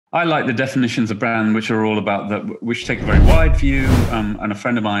I like the definitions of brand, which are all about that, which take a very wide view. And a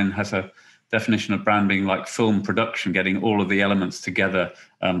friend of mine has a definition of brand being like film production, getting all of the elements together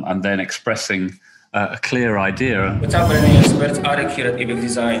and then expressing a clear idea. What's up, branding experts? Arik here at eBig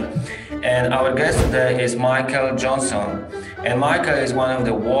Design. And our guest today is Michael Johnson. And Michael is one of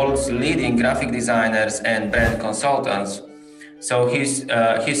the world's leading graphic designers and brand consultants. So his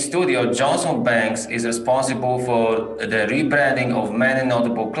studio, Johnson Banks, is responsible for the rebranding of many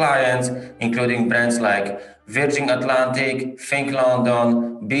notable clients, including brands like Virgin Atlantic, Think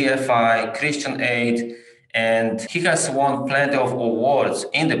London, BFI, Christian Aid, and he has won plenty of awards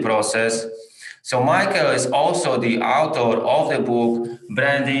in the process. So Michael is also the author of the book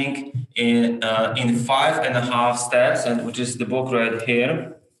Branding in 5.5 Steps, and which is the book right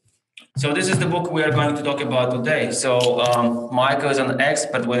here. So this is the book we are going to talk about today. So Michael is an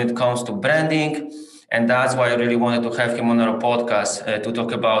expert when it comes to branding, and that's why I really wanted to have him on our podcast to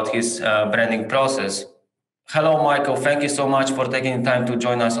talk about his branding process. Hello, Michael. Thank you so much for taking the time to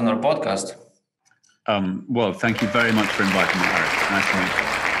join us on our podcast. Well, thank you very much for inviting me, Arik. Nice to meet you.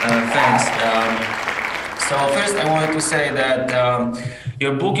 Thanks. So first, I wanted to say that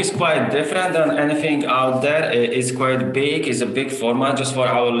your book is quite different than anything out there. It's quite big. It's a big format just for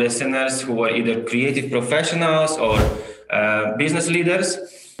our listeners who are either creative professionals or business leaders.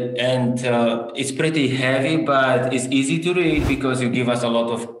 And it's pretty heavy, but it's easy to read because you give us a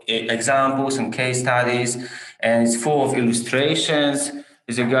lot of examples and case studies, and it's full of illustrations,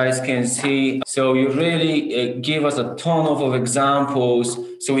 as you guys can see. So you really give us a ton of examples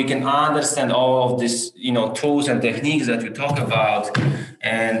so we can understand all of these, tools and techniques that you talk about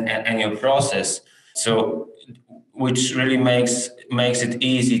and your process. So which really makes it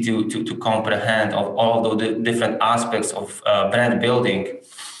easy to comprehend of all the different aspects of brand building.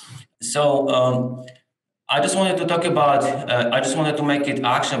 So I just wanted to talk about, I just wanted to make it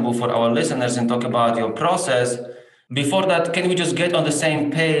actionable for our listeners and talk about your process. Before that, can we just get on the same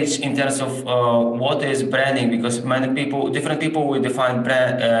page in terms of what is branding? Because different people will define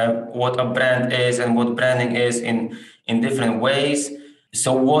what a brand is and what branding is in different ways.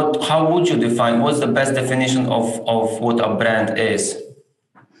 So how would you define, what's the best definition of what a brand is?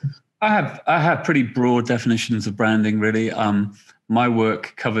 I have pretty broad definitions of branding, really. My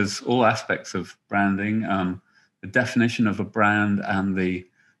work covers all aspects of branding, the definition of a brand and the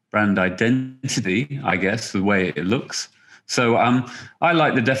brand identity, I guess, the way it looks. So I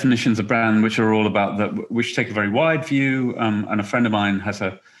like the definitions of brand, which are all about that, which take a very wide view. And a friend of mine has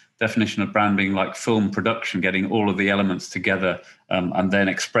a definition of brand being like film production, getting all of the elements together and then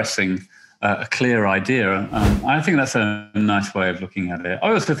expressing a clear idea. I think that's a nice way of looking at it.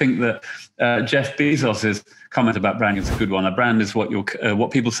 I also think that Jeff Bezos's comment about branding is a good one. A brand is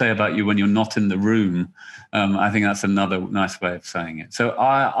what people say about you when you're not in the room. I think that's another nice way of saying it. So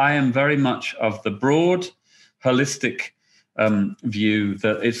I am very much of the broad, holistic view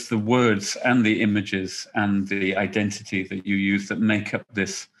that it's the words and the images and the identity that you use that make up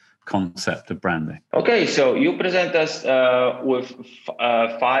this concept of branding. Okay, so you present us with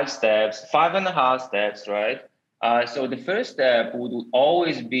 5 steps, 5.5 steps, right? So the first step would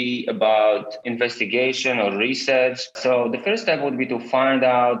always be about investigation or research. So the first step would be to find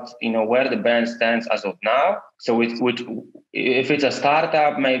out, where the brand stands as of now. So if it's a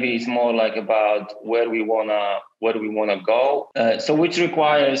startup, maybe it's more like about where we wanna go. So which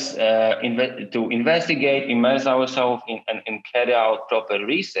requires to investigate, immerse ourselves in and carry out proper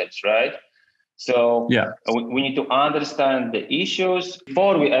research, right? So yeah, we need to understand the issues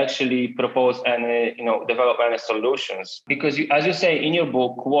before we actually propose and develop any solutions. Because as you say in your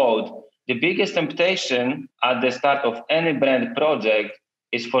book, quote, the biggest temptation at the start of any brand project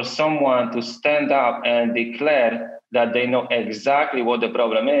is for someone to stand up and declare that they know exactly what the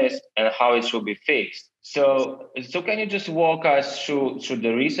problem is and how it should be fixed. So can you just walk us through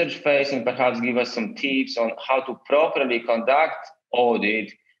the research phase and perhaps give us some tips on how to properly conduct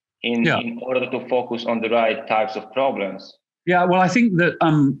audit in order to focus on the right types of problems? Yeah, well, I think that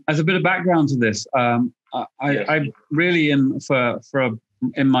as a bit of background to this, I really am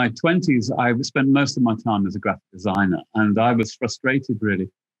in my 20s, I spent most of my time as a graphic designer, and I was frustrated really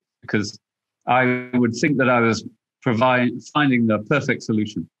because I would think that I was finding the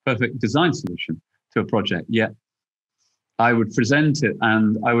perfect design solution to a project, yet I would present it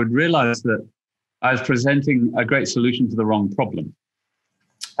and I would realize that I was presenting a great solution to the wrong problem.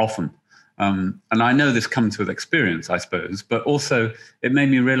 Often. And I know this comes with experience, I suppose, but also it made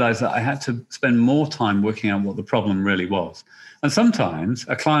me realize that I had to spend more time working out what the problem really was. And sometimes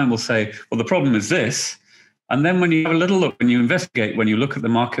a client will say, well, the problem is this. And then when you have a little look, when you investigate, when you look at the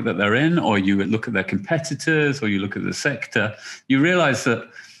market that they're in, or you look at their competitors, or you look at the sector, you realize that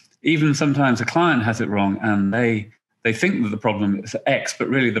even sometimes a client has it wrong, and they think that the problem is X, but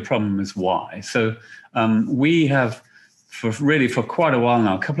really the problem is Y. So we have, for quite a while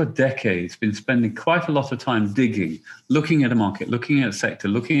now, a couple of decades, been spending quite a lot of time digging, looking at a market, looking at a sector,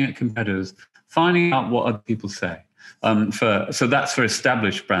 looking at competitors, finding out what other people say. So that's for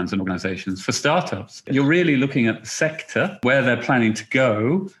established brands and organizations. For startups, you're really looking at the sector, where they're planning to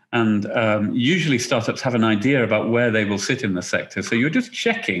go. And usually startups have an idea about where they will sit in the sector. So you're just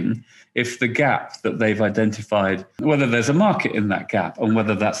checking if the gap that they've identified, whether there's a market in that gap and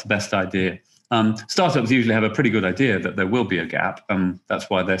whether that's the best idea. Startups usually have a pretty good idea that there will be a gap, and that's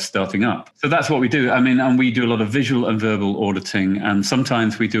why they're starting up. So that's what we do. I mean, and we do a lot of visual and verbal auditing, and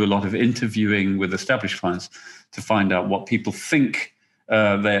sometimes we do a lot of interviewing with established clients to find out what people think,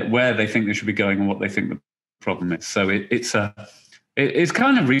 where they think they should be going, and what they think the problem is. So it's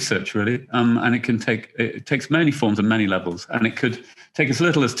kind of research, really, and it takes many forms and many levels, and it could take as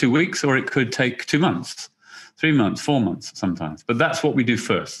little as 2 weeks, or it could take 2 months, 3 months, 4 months sometimes. But that's what we do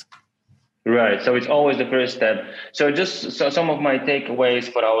first. Right. So it's always the first step. So some of my takeaways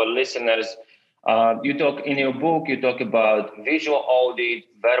for our listeners, you talk in your book, you talk about visual audit,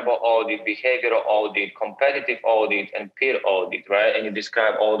 verbal audit, behavioral audit, competitive audit, and peer audit, right? And you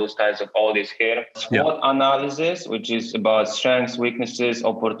describe all those types of audits here. SWOT analysis, which is about strengths, weaknesses,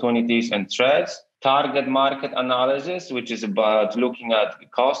 opportunities, and threats. Target market analysis, which is about looking at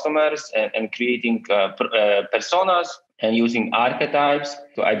customers and creating personas and using archetypes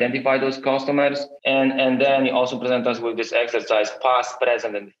to identify those customers. And then you also present us with this exercise, past,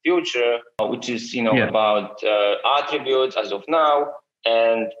 present, and future, which is, about attributes as of now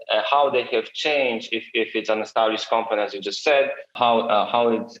and how they have changed if it's an established company, as you just said, how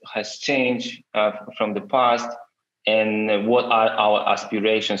it has changed from the past and what are our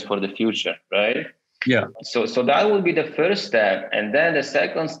aspirations for the future, right? Yeah. So that would be the first step. And then the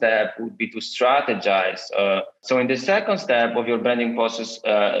second step would be to strategize. So in the second step of your branding process,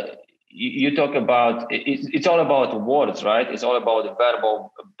 you talk about, it's all about words, right? It's all about the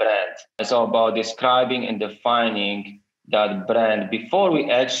verbal brand. It's all about describing and defining that brand before it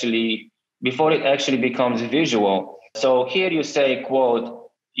actually becomes visual. So here you say, quote,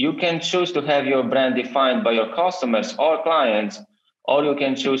 you can choose to have your brand defined by your customers or clients, or you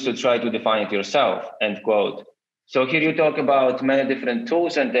can choose to try to define it yourself, end quote. So here you talk about many different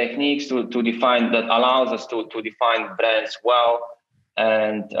tools and techniques to define that allows us to define brands well.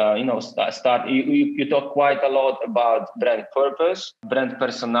 And, you talk quite a lot about brand purpose, brand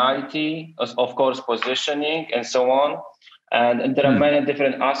personality, of course, positioning, and so on. And there are many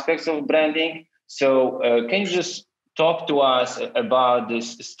different aspects of branding. So can you just talk to us about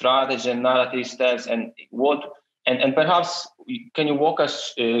this strategy and narrative steps and and perhaps can you walk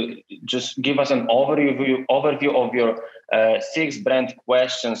us, just give us an overview of your 6 brand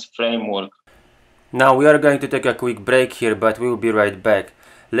questions framework? Now we are going to take a quick break here, but we'll be right back.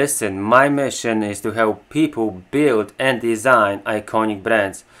 Listen, my mission is to help people build and design iconic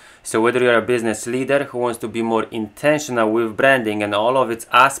brands. So whether you're a business leader who wants to be more intentional with branding and all of its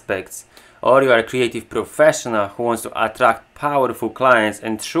aspects, or you are a creative professional who wants to attract powerful clients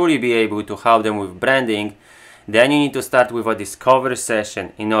and truly be able to help them with branding, then you need to start with a discovery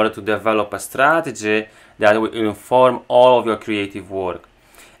session in order to develop a strategy that will inform all of your creative work.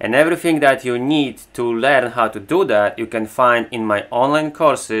 And everything that you need to learn how to do that, you can find in my online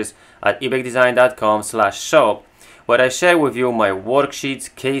courses at ibekdesign.com/shop, where I share with you my worksheets,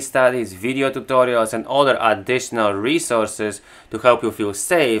 case studies, video tutorials, and other additional resources to help you feel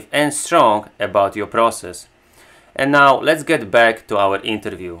safe and strong about your process. And now let's get back to our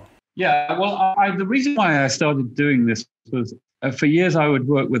interview. Yeah, well, the reason why I started doing this was for years I would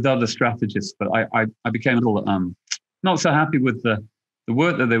work with other strategists, but I became a little not so happy with the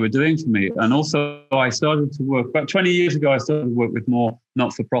work that they were doing for me. And also I started to work, about 20 years ago, I started to work with more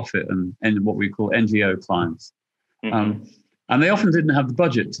not-for-profit and what we call NGO clients. Mm-hmm. And they often didn't have the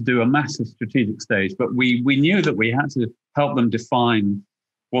budget to do a massive strategic stage, but we knew that we had to help them define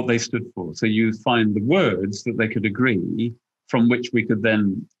what they stood for. So you find the words that they could agree, from which we could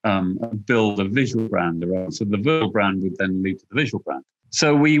then build a visual brand around. So the verbal brand would then lead to the visual brand.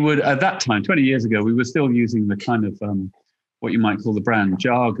 So we would, at that time, 20 years ago, we were still using the kind of what you might call the brand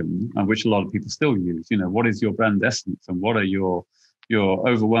jargon, which a lot of people still use. What is your brand essence and what are your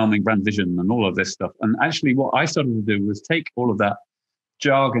overwhelming brand vision and all of this stuff. And actually what I started to do was take all of that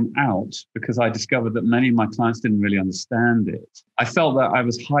jargon out because I discovered that many of my clients didn't really understand it. I felt that I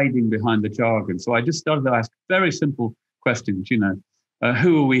was hiding behind the jargon. So I just started to ask very simple questions,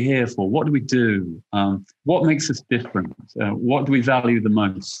 who are we here for? What do we do? What makes us different? What do we value the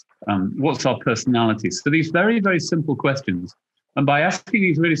most? What's our personality? So these very, very simple questions And by asking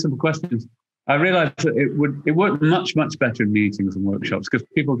these really simple questions, I realized that it worked much, much better in meetings and workshops because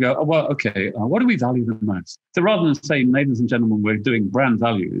people go, oh, well, okay, what do we value the most? So rather than saying, ladies and gentlemen, we're doing brand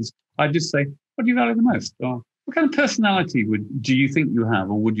values, I just say, what do you value the most? Or what kind of personality do you think you have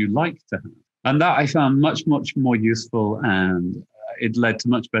or would you like to have? And that I found much, much more useful, and it led to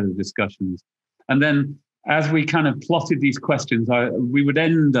much better discussions. And then as we kind of plotted these questions, we would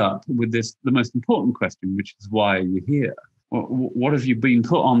end up with the most important question, which is, why are you here? What have you been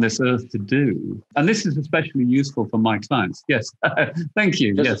put on this earth to do? And this is especially useful for my clients. Yes, thank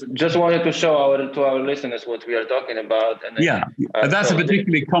you. Just wanted to show to our listeners what we are talking about. And then, that's a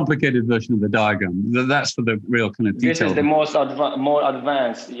particularly complicated version of the diagram. That's for the real kind of detail. This is the more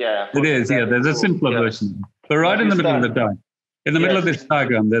advanced. Yeah, it is. Yeah, there's a simpler version. But right in the middle of the diagram. In the middle of this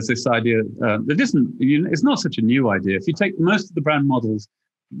diagram, there's this idea that it's not such a new idea. If you take most of the brand models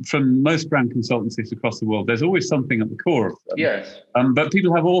from most brand consultancies across the world, there's always something at the core of them. Yes. But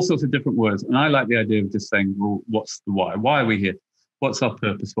people have all sorts of different words. And I like the idea of just saying, well, what's the why? Why are we here? What's our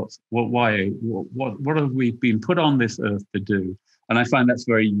purpose? What have we been put on this earth to do? And I find that's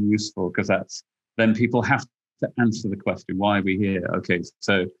very useful because then people have to answer the question, why are we here? Okay,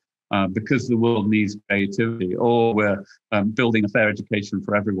 so because the world needs creativity, or we're building a fair education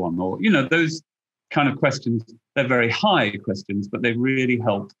for everyone, or, those kind of questions. They're very high questions, but they really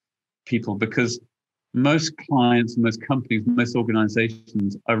help people because most clients, most companies, most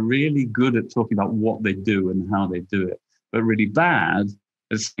organizations are really good at talking about what they do and how they do it, but really bad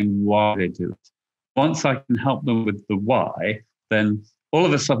at saying why they do it. Once I can help them with the why, then all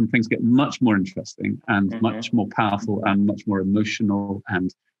of a sudden things get much more interesting and much more powerful and much more emotional,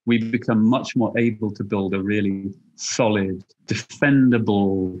 and we become much more able to build a really solid,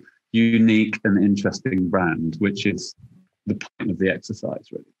 defendable, unique and interesting brand, which is the point of the exercise,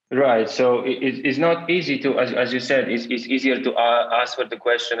 really. Right. So it's not easy to, as you said, it's easier to answer the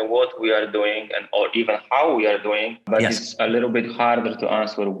question of what we are doing or even how we are doing, but it's a little bit harder to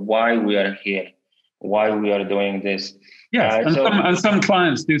answer why we are here, why we are doing this. Yes, and some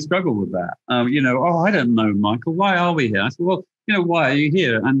clients do struggle with that. I don't know, Michael, why are we here? I said, well, why are you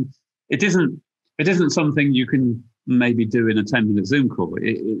here? And it isn't something you can maybe do in a 10-minute Zoom call.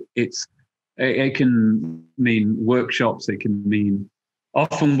 It can mean workshops. It can mean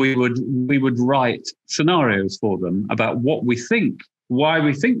often we would write scenarios for them about what we think, why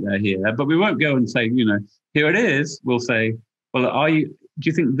we think they're here, but we won't go and say, here it is. We'll say, well, do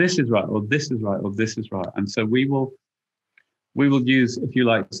you think this is right, or this is right, or this is right? And so we will use, if you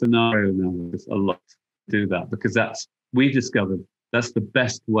like, scenario analysis a lot to do that, because we've discovered that's the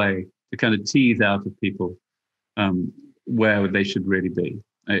best way to kind of tease out of people where they should really be.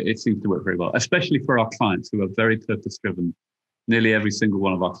 It seems to work very well, especially for our clients who are very purpose-driven. Nearly every single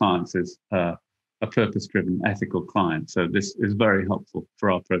one of our clients is a purpose-driven, ethical client. So this is very helpful for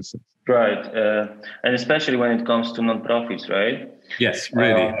our process. Right. And especially when it comes to nonprofits, right? Yes,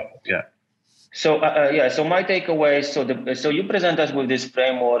 really. Yeah. So my takeaway. So you present us with this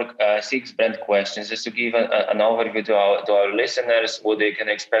framework, 6 brand questions, just to give an overview to our listeners what they can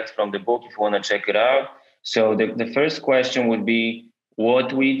expect from the book if you want to check it out. So the first question would be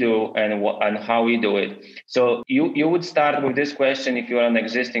what we do and how we do it. So you would start with this question if you are an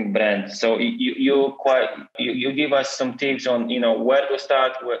existing brand. So you give us some tips on where to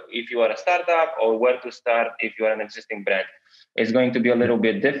start if you are a startup, or where to start if you are an existing brand. It's going to be a little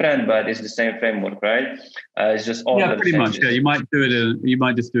bit different, but it's the same framework, right? It's just all pretty much. Yeah, you might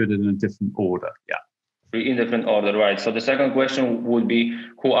just do it in a different order. Yeah. In different order, right? So the second question would be,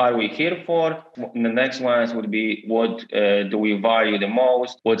 who are we here for? The next ones would be, what do we value the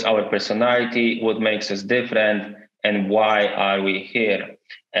most? What's our personality? What makes us different? And why are we here?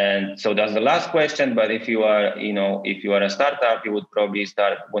 And so that's the last question. But if you are, a startup, you would probably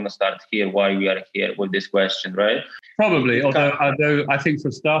want to start here, why we are here with this question, right? Probably. Although I think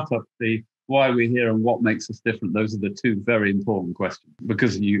for startups, the why we're here and what makes us different, those are the 2 very important questions.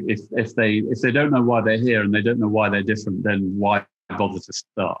 Because if they don't know why they're here and they don't know why they're different, then why bother to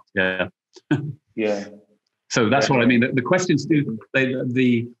start? Yeah. Yeah. So that's what I mean. The questions do.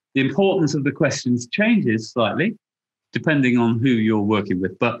 The importance of the questions changes slightly depending on who you're working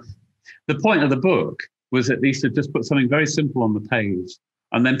with. But the point of the book was at least to just put something very simple on the page,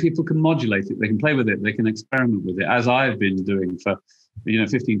 and then people can modulate it. They can play with it. They can experiment with it, as I've been doing for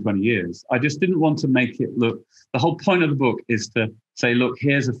 15, 20 years. I just didn't want to make it look, the whole point of the book is to say, look,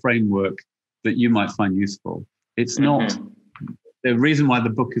 here's a framework that you might find useful. It's not, the reason why the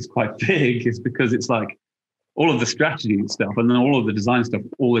book is quite big is because it's like all of the strategy stuff and then all of the design stuff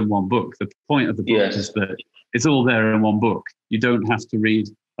all in one book. The point of the book is that it's all there in one book. You don't have to read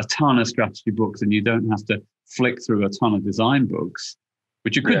a ton of strategy books and you don't have to flick through a ton of design books,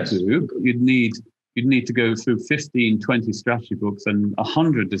 which you could do, but you'd need to go through 15, 20 strategy books and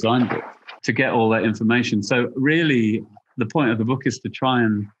 100 design books to get all that information. So really, the point of the book is to try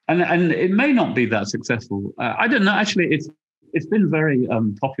and it may not be that successful. I don't know. Actually, it's been very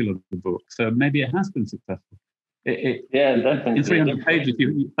popular, the book. So maybe it has been successful. Definitely. In 300 pages.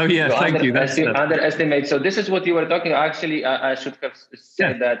 Thank you. That's underestimate. So this is what you were talking. Actually, I should have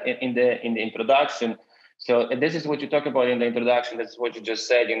said that in the introduction. So this is what you talk about in the introduction. That's what you just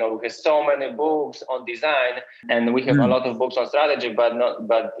said. We have so many books on design, and we have a lot of books on strategy, but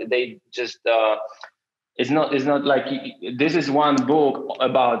they just it's not like this is one book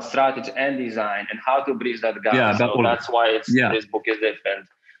about strategy and design and how to bridge that gap. Yeah, so that's why this book is different.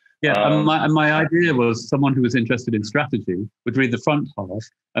 Yeah, and my idea was someone who was interested in strategy would read the front half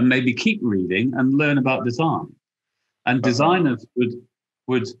and maybe keep reading and learn about design. And designers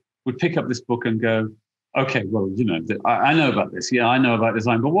would pick up this book and go, okay, well, I know about this. Yeah, I know about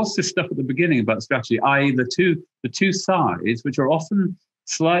design. But what's this stuff at the beginning about strategy? I.e., the two sides, which are often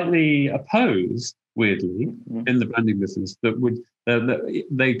slightly opposed, weirdly, in the branding business, that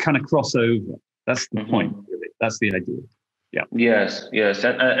they kind of cross over. That's the point, really. That's the idea. Yeah. Yes.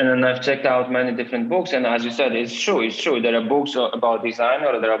 And I've checked out many different books, and as you said, it's true. There are books about design,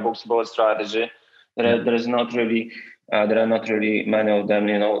 or there are books about strategy. There are not really many of them.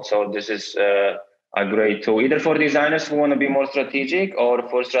 So this is a great tool, either for designers who want to be more strategic, or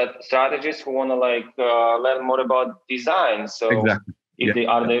for strategists who want to learn more about design. So exactly. If they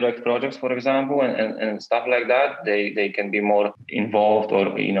are direct projects, for example, and stuff like that, they can be more involved,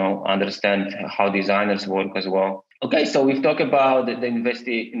 or understand how designers work as well. Okay, so we've talked about the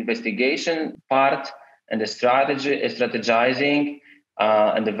investigation part and the strategizing,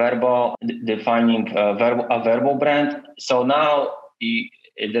 and the verbal, defining a verbal brand. So now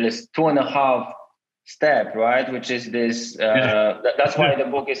there is 2.5 step, right? Which is this, that's why the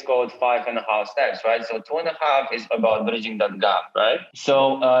book is called 5.5 steps, right? So 2.5 is about bridging that gap, right?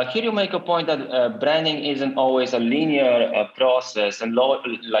 So here you make a point that branding isn't always a linear process and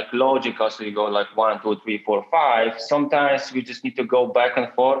logical. So you go 1, 2, 3, 4, 5. Sometimes we just need to go back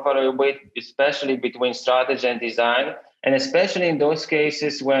and forth a little bit, especially between strategy and design. And especially in those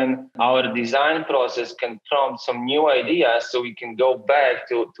cases when our design process can prompt some new ideas, so we can go back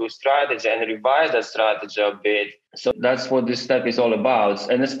to strategy and revise that strategy a bit. So that's what this step is all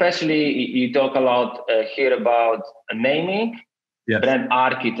about. And especially you talk a lot here about naming, brand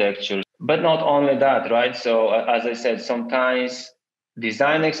architecture, but not only that, right? So as I said, sometimes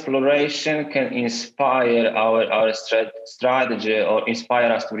design exploration can inspire our strategy, or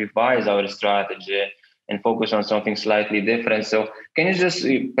inspire us to revise our strategy and focus on something slightly different. So can you just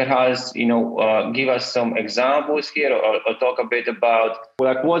perhaps, give us some examples here, or talk a bit about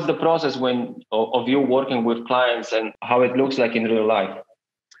what's the process of you working with clients and how it looks like in real life?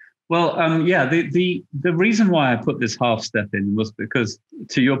 Well, the reason why I put this half step in was because,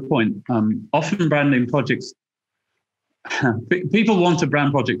 to your point, often branding projects, people want a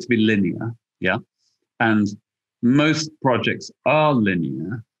brand project to be linear, and most projects are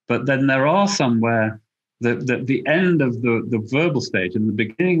linear, but then there are some where the end of the verbal stage and the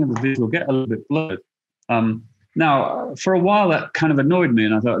beginning of the visual get a little bit blurred. Now, for a while, that kind of annoyed me,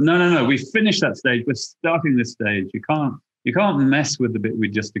 and I thought, no, we finished that stage. We're starting this stage. You can't mess with the bit we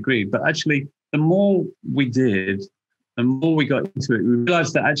just agreed. But actually, the more we did, the more we got into it, we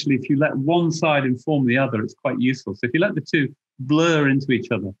realized that actually, if you let one side inform the other, it's quite useful. So if you let the two blur into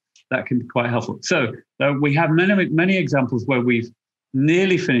each other, that can be quite helpful. So we have many examples where we've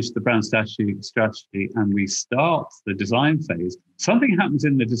nearly finished the brand strategy, and we start the design phase. Something happens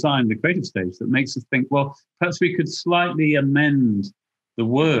in the design, the creative stage, that makes us think, well, perhaps we could slightly amend the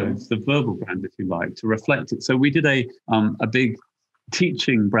words, the verbal brand, if you like, to reflect it. So we did a big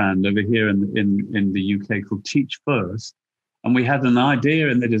teaching brand over here in the UK called Teach First, and we had an idea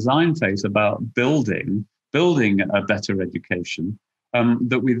in the design phase about building a better education.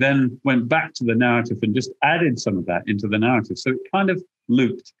 That we then went back to the narrative and just added some of that into the narrative. So it kind of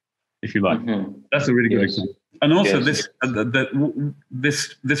looped, if you like. That's a really good example. And also this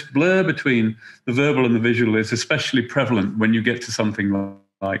blur between the verbal and the visual is especially prevalent when you get to something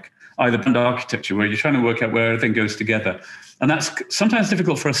like either brand architecture, where you're trying to work out where everything goes together. And that's sometimes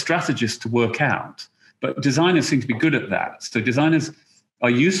difficult for a strategist to work out, but designers seem to be good at that. So designers are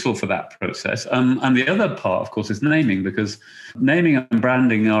useful for that process. And the other part, of course, is naming, because naming and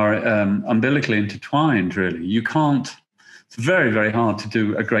branding are umbilically intertwined, really. It's very, very hard to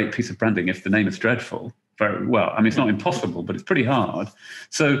do a great piece of branding if the name is dreadful. very well. I mean, it's not impossible, but it's pretty hard.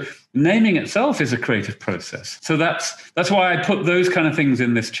 So naming itself is a creative process. So that's why I put those kind of things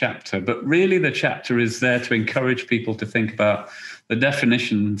in this chapter. But really, the chapter is there to encourage people to think about the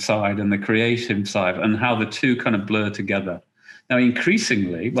definition side and the creative side and how the two kind of blur together. Now,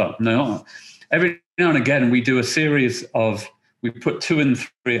 increasingly, every now and again, we do a series of, we put 2 and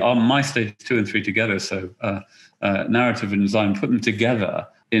 3, on my stage 2 and 3 together. So narrative and design, put them together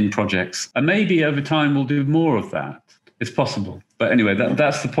in projects. And maybe over time we'll do more of that. It's possible. But anyway,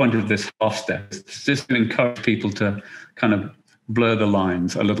 that's the point of this half step. It's just to encourage people to kind of blur the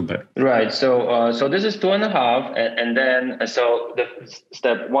lines a little bit. Right. So this is 2.5. And then, so the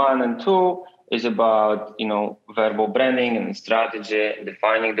step 1 and 2 is about, verbal branding and strategy,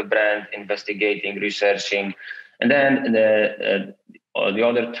 defining the brand, investigating, researching. And then the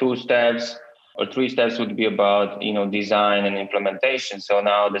other 2 steps or 3 steps would be about, design and implementation. So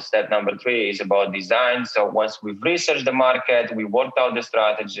now the step number 3 is about design. So once we've researched the market, we worked out the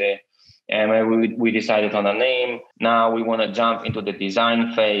strategy, and we decided on a name. Now we want to jump into the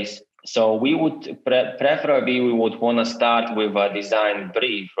design phase. So we would preferably want to start with a design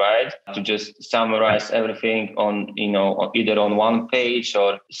brief, right? To just summarize everything on, either on one page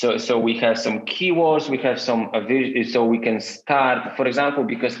or so we have some keywords, we have some, so we can start, for example,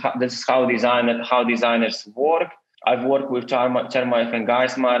 because this is how designers work. I've worked with Chermayeff and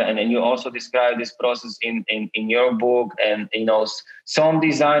Geismar, and then you also describe this process in your book. And, some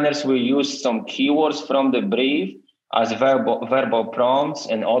designers will use some keywords from the brief as verbal prompts,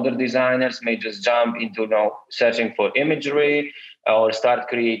 and other designers may just jump into searching for imagery or start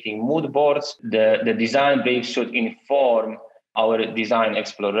creating mood boards. The design brief should inform our design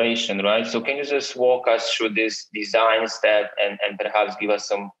exploration, right? So can you just walk us through this design step and perhaps give us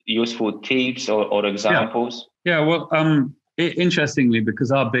some useful tips or examples? Yeah, well, interestingly, because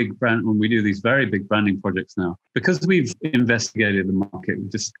our big brand, when we do these very big branding projects now, because we've investigated the market,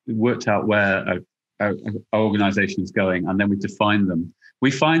 we've just worked out where our organization is going, and then we define them.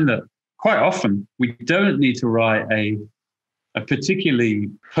 We find that quite often we don't need to write a particularly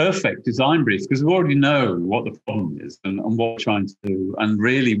perfect design brief, because we already know what the problem is and what we're trying to do. And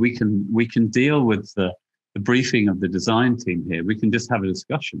really, we can deal with the briefing of the design team here. We can just have a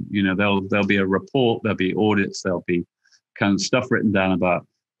discussion. There'll be a report, there'll be audits, there'll be kind of stuff written down about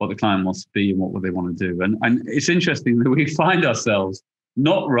what the client wants to be and what they want to do. And it's interesting that we find ourselves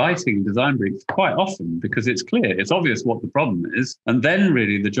not writing design briefs quite often, because it's clear, it's obvious what the problem is. And then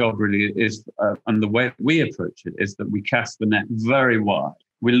really the job really is, and the way we approach it is that we cast the net very wide.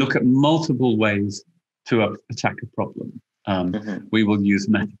 We look at multiple ways to attack a problem. We will use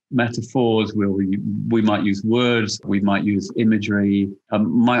metaphors, we might use words, we might use imagery.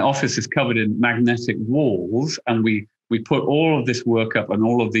 My office is covered in magnetic walls, and we put all of this work up and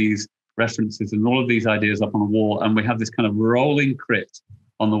all of these references and all of these ideas up on a wall, and we have this kind of rolling crit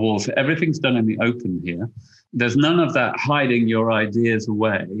on the wall. So everything's done in the open here. There's none of that hiding your ideas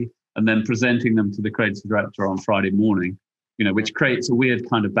away and then presenting them to the creative director on Friday morning, which creates a weird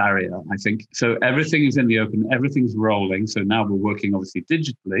kind of barrier, I think. So everything is in the open, everything's rolling. So now we're working obviously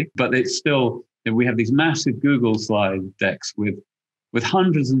digitally, but it's still, we have these massive Google slide decks with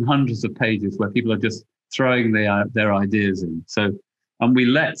hundreds and hundreds of pages where people are just throwing their ideas in. So, and we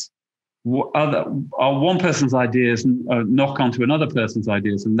let one person's ideas knock onto another person's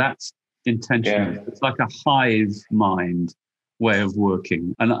ideas, and that's intentional. Yeah. It's like a hive mind way of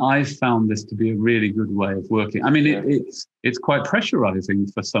working, and I've found this to be a really good way of working. I mean, it's quite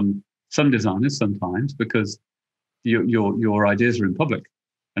pressurizing for some designers sometimes, because your ideas are in public,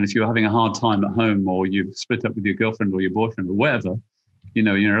 and if you're having a hard time at home, or you've split up with your girlfriend or your boyfriend or whatever, then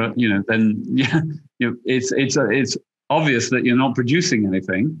it's obvious that you're not producing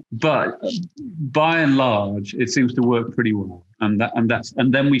anything, but by and large, it seems to work pretty well. And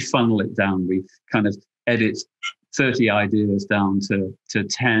then we funnel it down. We kind of edit 30 ideas down to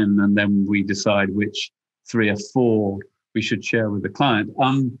 10, and then we decide which 3 or 4 we should share with the client.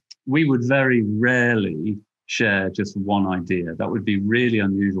 We would very rarely share just one idea. That would be really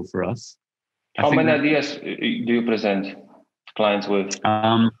unusual for us. How many ideas do you present clients with?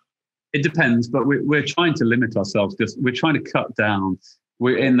 It depends, but we're trying to limit ourselves. We're trying to cut down.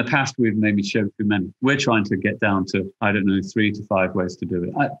 In the past, we've maybe shared too many. We're trying to get down to, 3 to 5 ways to do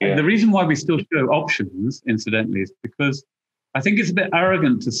it. The reason why we still show options, incidentally, is because I think it's a bit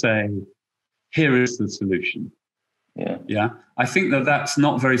arrogant to say, here is the solution. Yeah. I think that's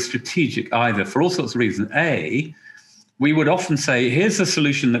not very strategic either, for all sorts of reasons. A, we would often say, here's a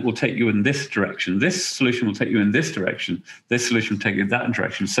solution that will take you in this direction. This solution will take you in this direction. This solution will take you in that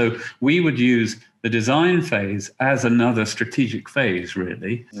direction. So we would use the design phase as another strategic phase,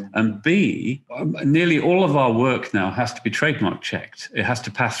 really. And B, nearly all of our work now has to be trademark checked. It has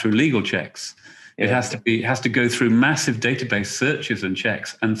to pass through legal checks. It has to go through massive database searches and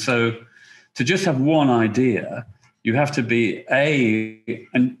checks. And so to just have one idea, you have to be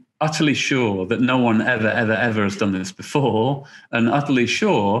utterly sure that no one ever has done this before, and utterly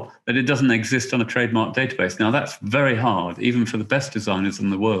sure that it doesn't exist on a trademark database. Now, that's very hard, even for the best designers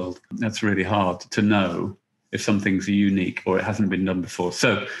in the world. That's really hard to know if something's unique or it hasn't been done before.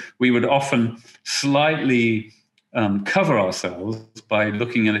 So we would often slightly cover ourselves by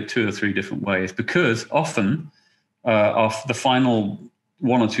looking at it 2 or 3 different ways, because often the final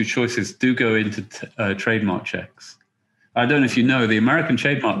 1 or 2 choices do go into trademark checks. I don't know if you know, the American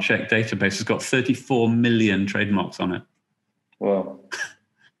trademark check database has got 34 million trademarks on it. Wow.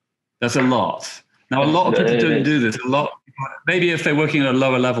 That's a lot. Now, a lot of people don't do this. Maybe if they're working at a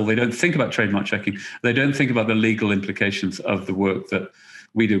lower level, they don't think about trademark checking. They don't think about the legal implications of the work that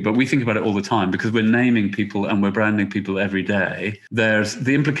we do. But we think about it all the time, because we're naming people and we're branding people every day. There's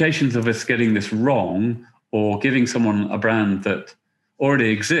the implications of us getting this wrong or giving someone a brand that already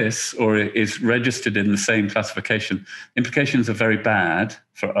exists or is registered in the same classification. Implications are very bad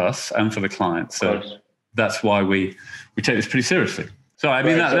for us and for the client. So that's why we take this pretty seriously. So I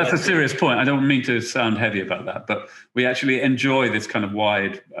mean, that's a serious point. I don't mean to sound heavy about that, but we actually enjoy this kind of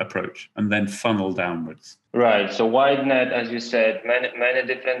wide approach and then funnel downwards. Right. So wide net, as you said, many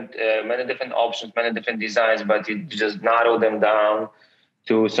different options, many different designs, but you just narrow them down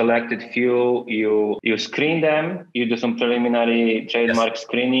to selected few. You screen them, you do some preliminary trademark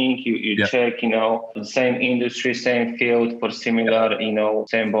screening, you check, the same industry, same field for similar,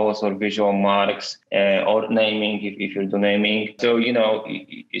 symbols or visual marks, or naming if you do naming. So,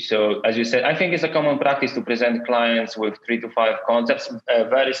 so as you said, I think it's a common practice to present clients with 3 to 5 concepts,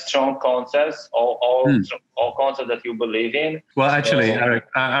 very strong concepts, all concepts that you believe in. Well, actually, Eric,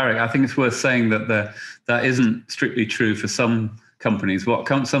 I think it's worth saying that that isn't strictly true for some companies. What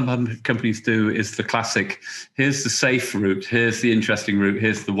some companies do is the classic, here's the safe route, here's the interesting route,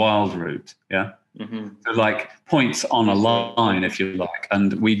 here's the wild route. Yeah. Mm-hmm. So like points on a line, if you like.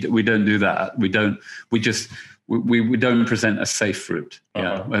 And we don't do that. We don't present a safe route.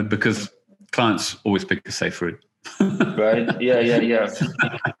 Yeah. Because clients always pick a safe route. Right. Yeah.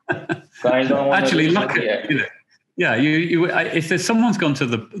 Clients don't want actually look at it. Yeah, if someone's gone to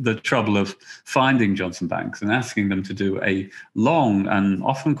the trouble of finding Johnson Banks and asking them to do a long and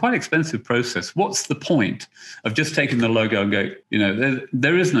often quite expensive process, what's the point of just taking the logo and go,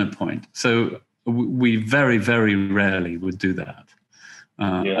 there is no point. So we very, very rarely would do that,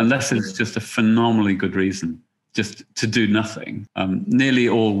 unless it's just a phenomenally good reason just to do nothing. Nearly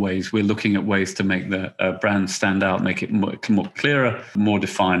always we're looking at ways to make the brand stand out, make it more clearer, more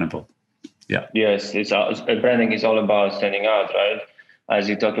definable. Yeah. Yes, branding is all about standing out, right? As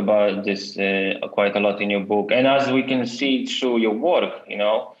you talk about this quite a lot in your book, and as we can see through your work,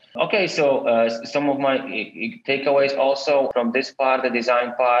 Okay, so some of my takeaways also from this part, the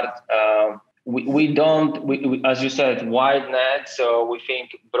design part. We as you said, wide net. So we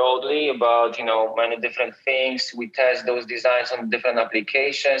think broadly about many different things. We test those designs on different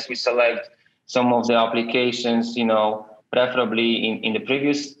applications. We select some of the applications, preferably in the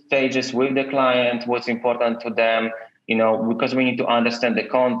previous stages with the client, what's important to them, because we need to understand the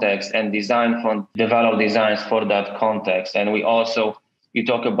context and develop designs for that context. And we also, you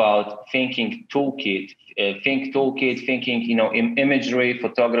talk about thinking toolkit, thinking, imagery,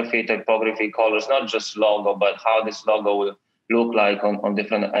 photography, typography, colors, not just logo, but how this logo will look like on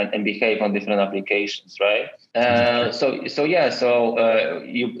different and behave on different applications, right? So select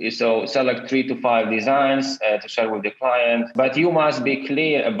 3 to 5 designs to share with the client, but you must be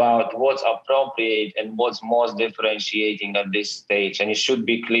clear about what's appropriate and what's most differentiating at this stage, and it should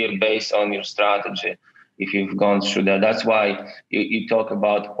be clear based on your strategy. If you've gone through that, that's why you talk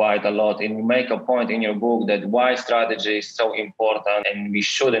about quite a lot, and you make a point in your book that why strategy is so important, and we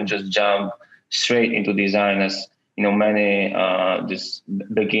shouldn't just jump straight into design as many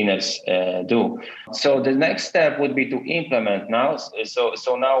beginners do. So the next step would be to implement now. So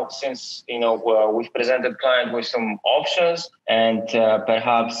now, since we've presented client with some options, and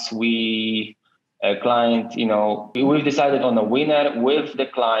perhaps we've decided on a winner with the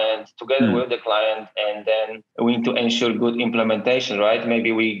client, together with the client, and then we need to ensure good implementation, right?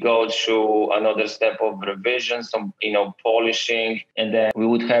 Maybe we go through another step of revision, some polishing, and then we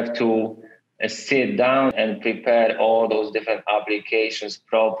would have to sit down and prepare all those different applications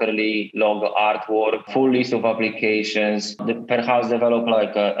properly, logo, artwork, full list of applications, perhaps develop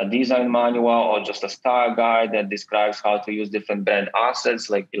like a design manual or just a style guide that describes how to use different brand assets,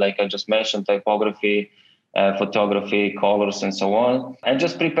 like I just mentioned, typography, photography, colors, and so on, and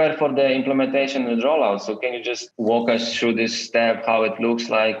just prepare for the implementation and rollout. So can you just walk us through this step, how it looks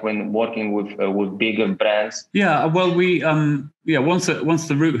like when working with bigger brands? Yeah, well, we once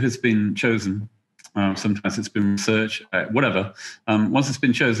the route has been chosen, sometimes it's been research, whatever. Once it's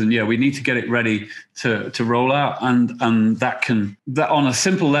been chosen, we need to get it ready to roll out, and that on a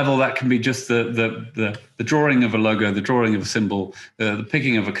simple level, that can be just the drawing of a logo, the drawing of a symbol, the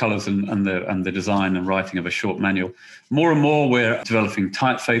picking of the colors, and the design and writing of a short manual. More and more, we're developing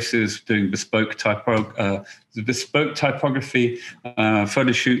typefaces, doing bespoke typography,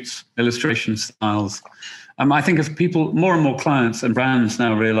 photo shoots, illustration styles. I think as more and more clients and brands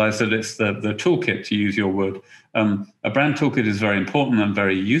now realize that it's the toolkit, to use your word. A brand toolkit is very important and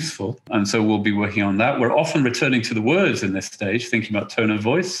very useful. And so we'll be working on that. We're often returning to the words in this stage, thinking about tone of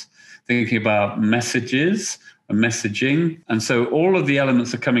voice, thinking about messages and messaging. And so all of the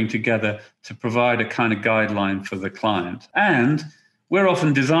elements are coming together to provide a kind of guideline for the client. And we're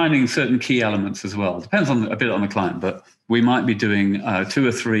often designing certain key elements as well. It depends a bit on the client, but we might be doing 2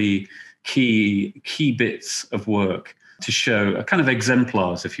 or 3 key bits of work to show a kind of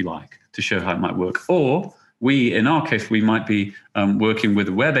exemplars, if you like, to show how it might work. Or in our case, we might be working with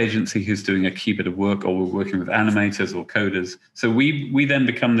a web agency who's doing a key bit of work, or we're working with animators or coders. So we then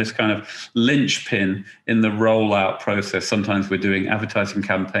become this kind of linchpin in the rollout process. Sometimes we're doing advertising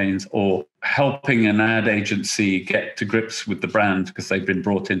campaigns or helping an ad agency get to grips with the brand because they've been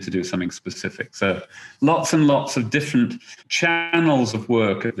brought in to do something specific. So lots and lots of different channels of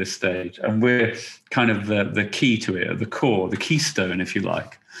work at this stage. And we're kind of the key to it, the core, the keystone, if you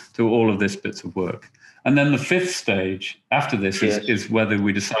like, to all of this bits of work. And then the 5th stage after this is whether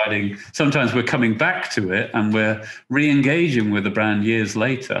we're deciding, sometimes we're coming back to it and we're re-engaging with the brand years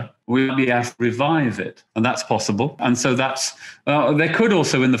later. We'll be asked to revive it, and that's possible. And so that's, there could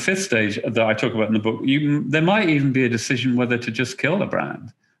also, in the 5th stage that I talk about in the book, there might even be a decision whether to just kill a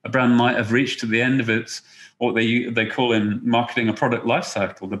brand. A brand might have reached to the end of its, what they call in marketing a product life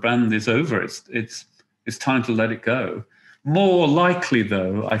cycle. The brand is over. It's time to let it go. More likely,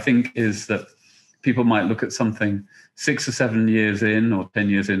 though, I think, is that people might look at something 6 or 7 years in, or 10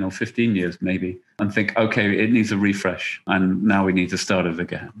 years in, or 15 years maybe, and think, okay, it needs a refresh, and now we need to start it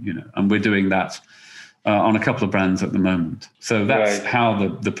again. And we're doing that on a couple of brands at the moment. So that's how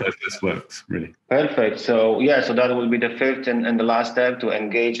the process works, really. Perfect. So that will be the 5th and the last step, to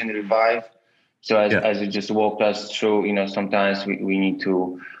engage and revive. So as you just walked us through, sometimes we need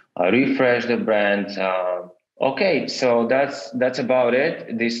to refresh the brand. Okay, so that's about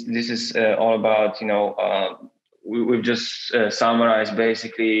it. This is all about, we've just summarized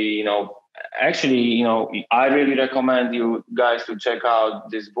basically, actually, I really recommend you guys to check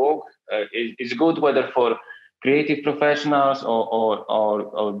out this book. It's good whether for creative professionals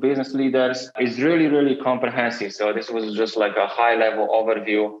or business leaders. It's really, really comprehensive. So this was just like a high level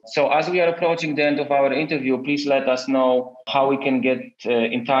overview. So as we are approaching the end of our interview, please let us know how we can get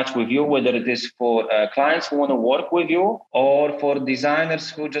in touch with you, whether it is for clients who want to work with you or for designers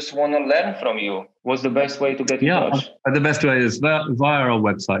who just want to learn from you. What's the best way to get in touch? The best way is via our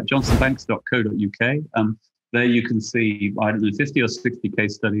website, johnsonbanks.co.uk. There you can see, 50 or 60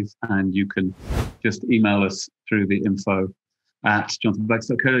 case studies, and you can just email us through the info at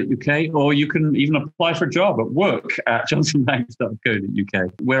johnsonbanks.co.uk, or you can even apply for a job at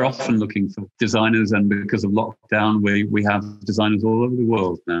work@johnsonbanks.co.uk. We're often looking for designers, and because of lockdown, we have designers all over the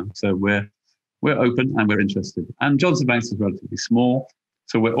world now. So we're open and we're interested. And Johnson Banks is relatively small,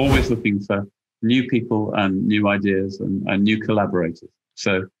 so we're always looking for new people and new ideas and new collaborators.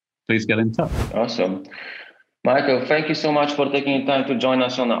 So please get in touch. Awesome. Michael, thank you so much for taking the time to join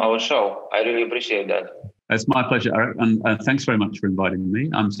us on our show. I really appreciate that. It's my pleasure, Eric, and thanks very much for inviting me.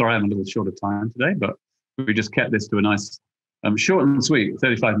 I'm sorry I'm a little short of time today, but we just kept this to a nice, short and sweet,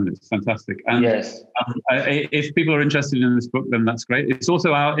 35 minutes. Fantastic. And yes. If people are interested in this book, then that's great. It's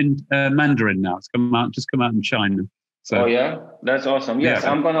also out in Mandarin now. It's just come out in China. So, oh yeah, that's awesome. Yes,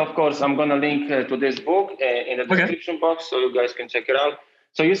 yeah. I'm gonna link to this book in the description box so you guys can check it out.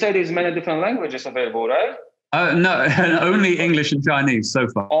 So you said there's many different languages available, right? No, only English and Chinese so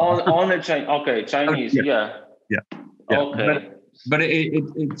far. Only Chinese. Okay, Chinese. Yeah. Okay. But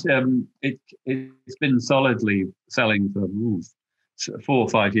it's been solidly selling for 4 or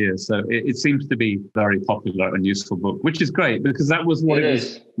 5 years, so it seems to be very popular and useful book, which is great because that was what it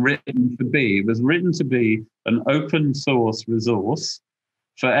was written to be. It was written to be an open source resource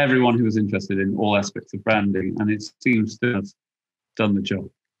for everyone who was interested in all aspects of branding, and it seems to have done the job.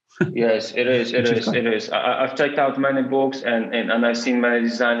 Yes, it is. I've checked out many books, and I've seen many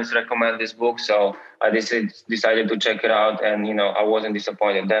designers recommend this book, so I decided to check it out, and I wasn't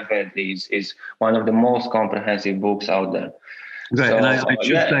disappointed. Definitely, it's one of the most comprehensive books out there. Great, so, and I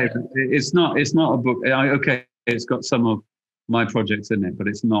should say it's not a book. Okay, it's got some of my projects in it, but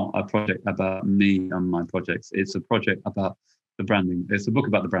it's not a project about me and my projects. It's a project about the branding. It's a book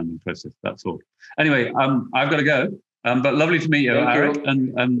about the branding process. That's all. Anyway, I've got to go. But lovely to meet you, Eric.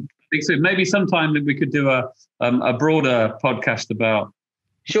 And maybe sometime we could do a broader podcast about.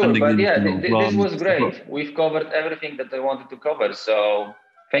 Sure, but this was great. We've covered everything that I wanted to cover. So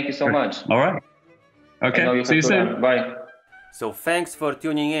thank you so much. All right. Okay. See you soon. Bye. So thanks for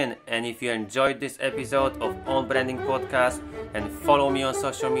tuning in, and if you enjoyed this episode of On Branding Podcast, and follow me on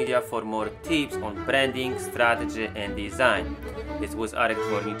social media for more tips on branding, strategy and design. This was Arek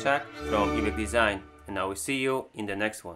Dvorniczak from Ibex Design, and I will see you in the next one.